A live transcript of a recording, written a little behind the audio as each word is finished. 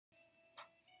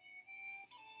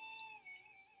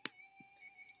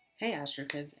Hey Astro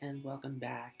Kids, and welcome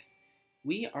back.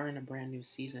 We are in a brand new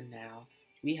season now.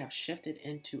 We have shifted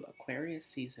into Aquarius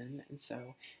season, and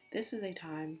so this is a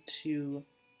time to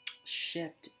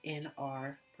shift in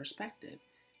our perspective,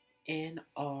 in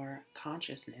our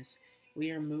consciousness.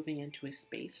 We are moving into a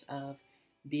space of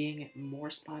being more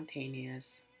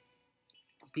spontaneous,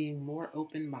 being more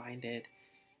open minded,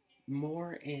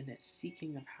 more in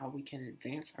seeking of how we can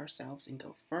advance ourselves and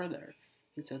go further.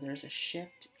 And so there's a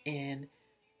shift in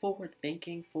forward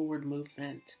thinking, forward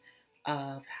movement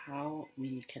of how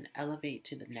we can elevate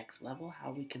to the next level,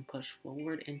 how we can push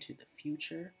forward into the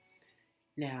future.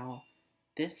 Now,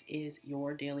 this is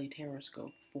your Daily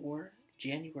Tarotscope for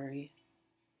January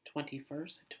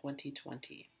 21st,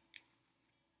 2020.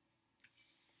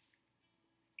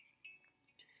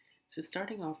 So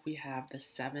starting off, we have the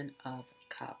Seven of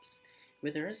Cups,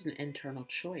 where there is an internal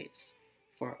choice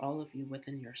for all of you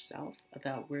within yourself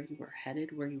about where you are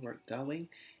headed, where you are going.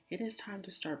 It is time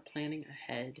to start planning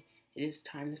ahead. It is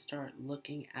time to start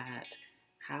looking at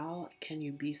how can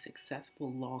you be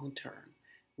successful long term.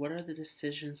 What are the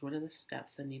decisions, what are the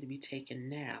steps that need to be taken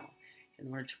now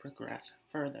in order to progress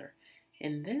further?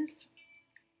 And this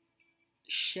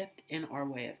shift in our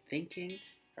way of thinking,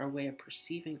 our way of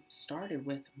perceiving, started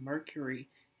with Mercury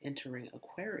entering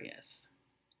Aquarius.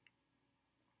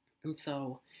 And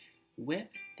so with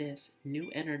this new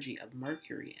energy of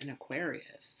Mercury in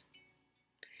Aquarius,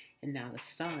 and now the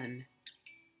Sun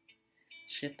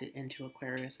shifted into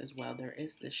Aquarius as well, there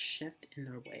is this shift in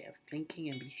their way of thinking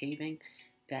and behaving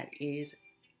that is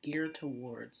geared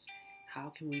towards how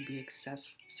can we be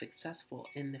successful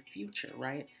in the future,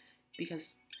 right?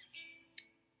 Because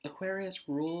Aquarius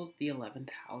rules the 11th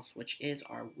house, which is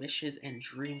our wishes and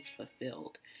dreams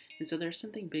fulfilled. And so there's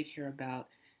something big here about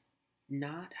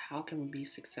not how can we be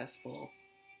successful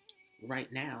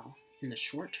right now in the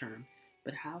short term,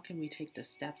 but how can we take the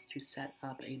steps to set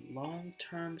up a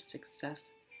long-term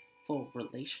successful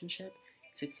relationship,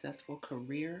 successful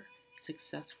career,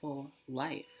 successful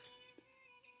life.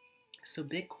 So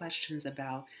big questions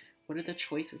about what are the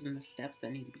choices and the steps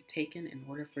that need to be taken in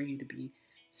order for you to be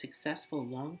successful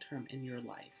long-term in your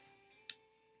life.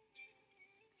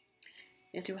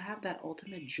 And to have that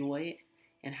ultimate joy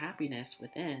and happiness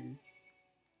within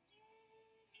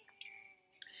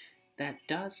that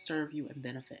does serve you and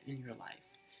benefit in your life.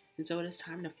 And so it is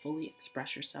time to fully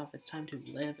express yourself. It's time to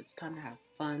live. It's time to have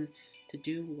fun, to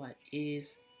do what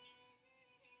is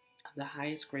of the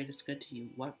highest, greatest good to you,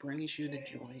 what brings you the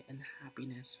joy and the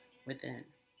happiness within.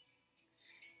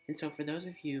 And so for those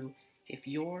of you, if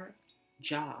your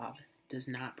job does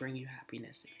not bring you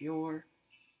happiness, if your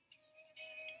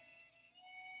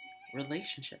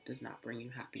relationship does not bring you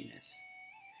happiness,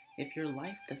 if your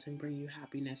life doesn't bring you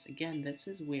happiness, again, this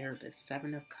is where the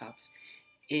Seven of Cups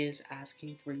is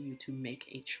asking for you to make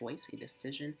a choice, a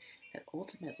decision that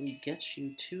ultimately gets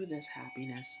you to this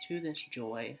happiness, to this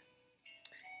joy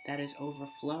that is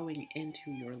overflowing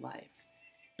into your life.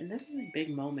 And this is a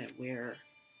big moment where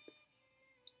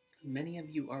many of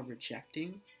you are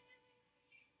rejecting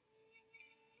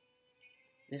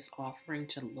this offering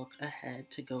to look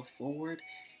ahead, to go forward,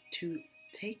 to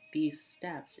take these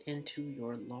steps into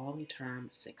your long-term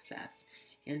success,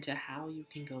 into how you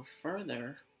can go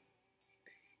further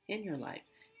in your life.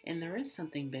 And there is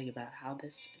something big about how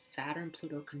this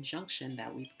Saturn-Pluto conjunction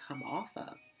that we've come off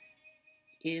of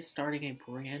is starting a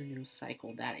brand new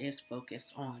cycle that is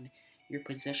focused on your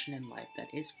position in life,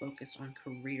 that is focused on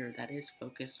career, that is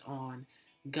focused on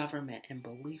government and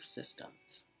belief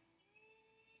systems.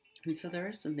 And so there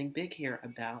is something big here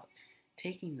about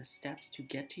taking the steps to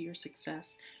get to your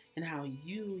success and how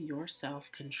you yourself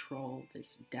control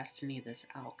this destiny, this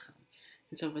outcome.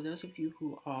 And so for those of you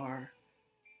who are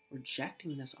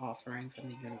rejecting this offering from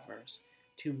the universe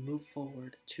to move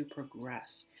forward, to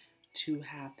progress, to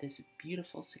have this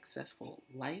beautiful, successful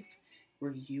life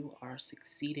where you are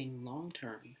succeeding long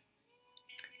term,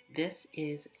 this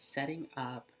is setting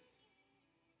up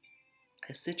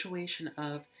a situation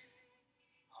of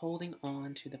holding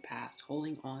on to the past,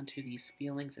 holding on to these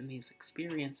feelings and these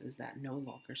experiences that no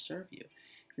longer serve you.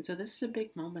 And so this is a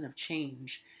big moment of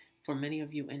change for many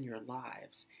of you in your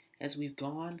lives as we've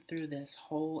gone through this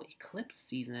whole eclipse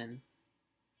season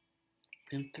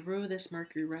and through this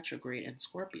Mercury retrograde in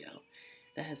Scorpio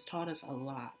that has taught us a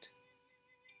lot.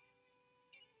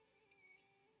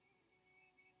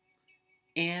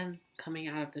 And coming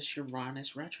out of this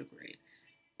Uranus retrograde,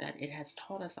 that it has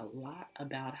taught us a lot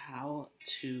about how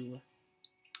to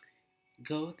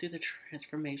go through the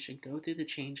transformation, go through the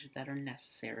changes that are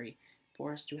necessary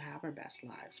for us to have our best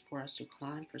lives, for us to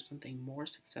climb for something more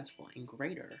successful and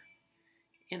greater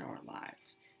in our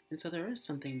lives. And so there is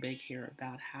something big here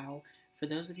about how, for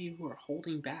those of you who are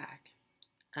holding back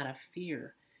out of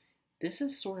fear, this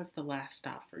is sort of the last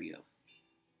stop for you,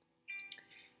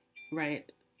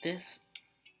 right? This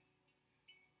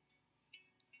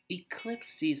eclipse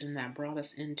season that brought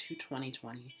us into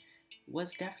 2020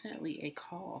 was definitely a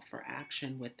call for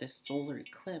action with this solar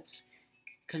eclipse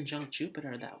conjunct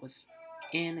Jupiter that was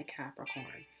in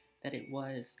Capricorn, that it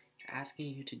was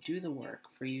asking you to do the work,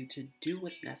 for you to do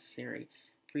what's necessary,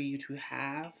 for you to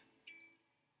have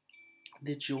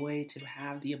the joy, to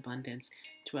have the abundance,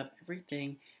 to have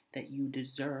everything that you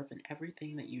deserve and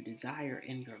everything that you desire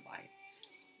in your life.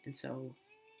 And so,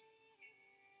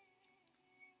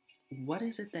 what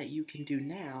is it that you can do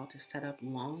now to set up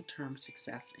long-term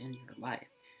success in your life?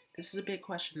 This is a big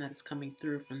question that is coming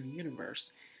through from the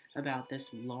universe about this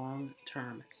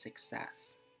long-term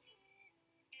success.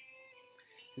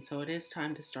 And so it is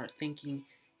time to start thinking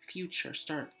future,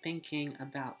 start thinking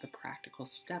about the practical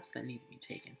steps that need to be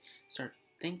taken, start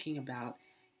thinking about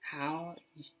how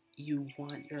you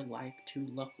want your life to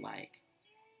look like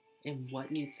and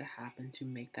what needs to happen to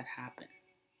make that happen.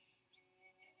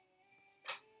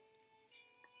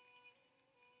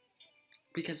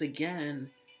 Because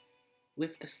again,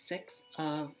 with the Six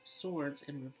of Swords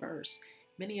in reverse,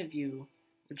 many of you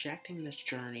rejecting this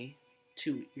journey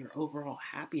to your overall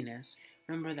happiness,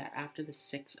 remember that after the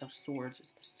Six of Swords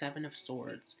is the Seven of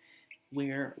Swords,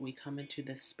 where we come into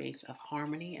this space of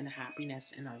harmony and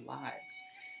happiness in our lives.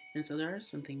 And so there is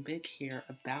something big here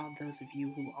about those of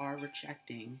you who are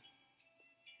rejecting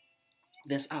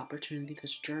this opportunity,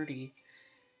 this journey,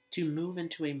 to move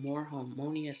into a more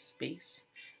harmonious space,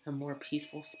 a more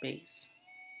peaceful space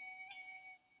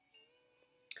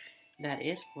that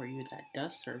is for you, that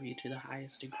does serve you to the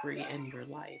highest degree in your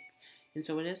life. And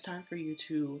so it is time for you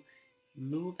to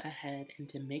move ahead and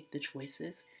to make the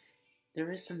choices.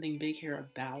 There is something big here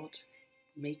about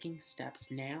making steps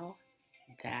now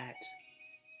that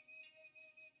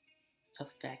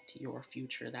affect your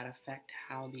future, that affect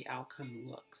how the outcome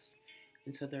looks.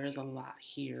 And so there is a lot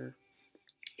here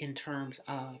in terms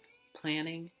of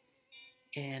planning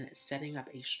and setting up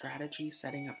a strategy,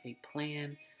 setting up a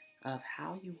plan of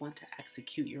how you want to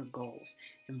execute your goals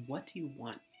and what do you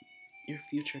want your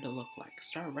future to look like.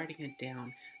 Start writing it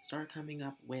down. Start coming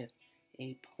up with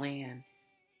a plan.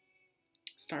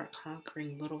 Start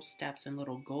conquering little steps and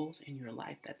little goals in your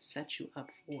life that set you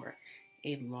up for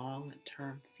a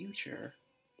long-term future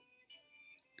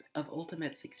of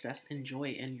ultimate success and joy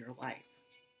in your life.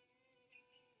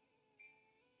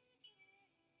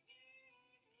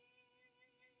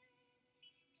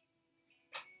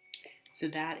 So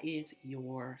that is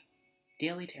your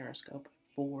Daily Tarotscope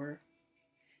for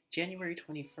January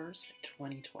 21st,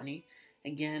 2020.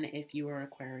 Again, if you are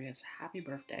Aquarius, happy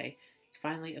birthday. It's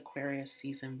finally Aquarius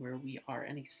season where we are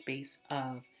in a space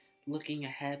of looking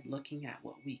ahead, looking at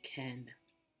what we can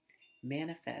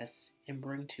manifest and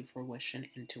bring to fruition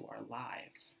into our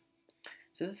lives.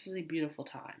 So this is a beautiful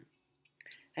time.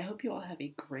 I hope you all have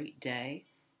a great day.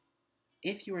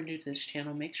 If you are new to this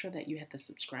channel, make sure that you hit the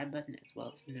subscribe button as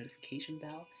well as the notification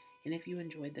bell. And if you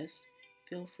enjoyed this,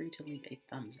 feel free to leave a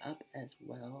thumbs up as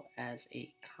well as a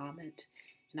comment.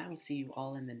 And I will see you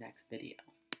all in the next video.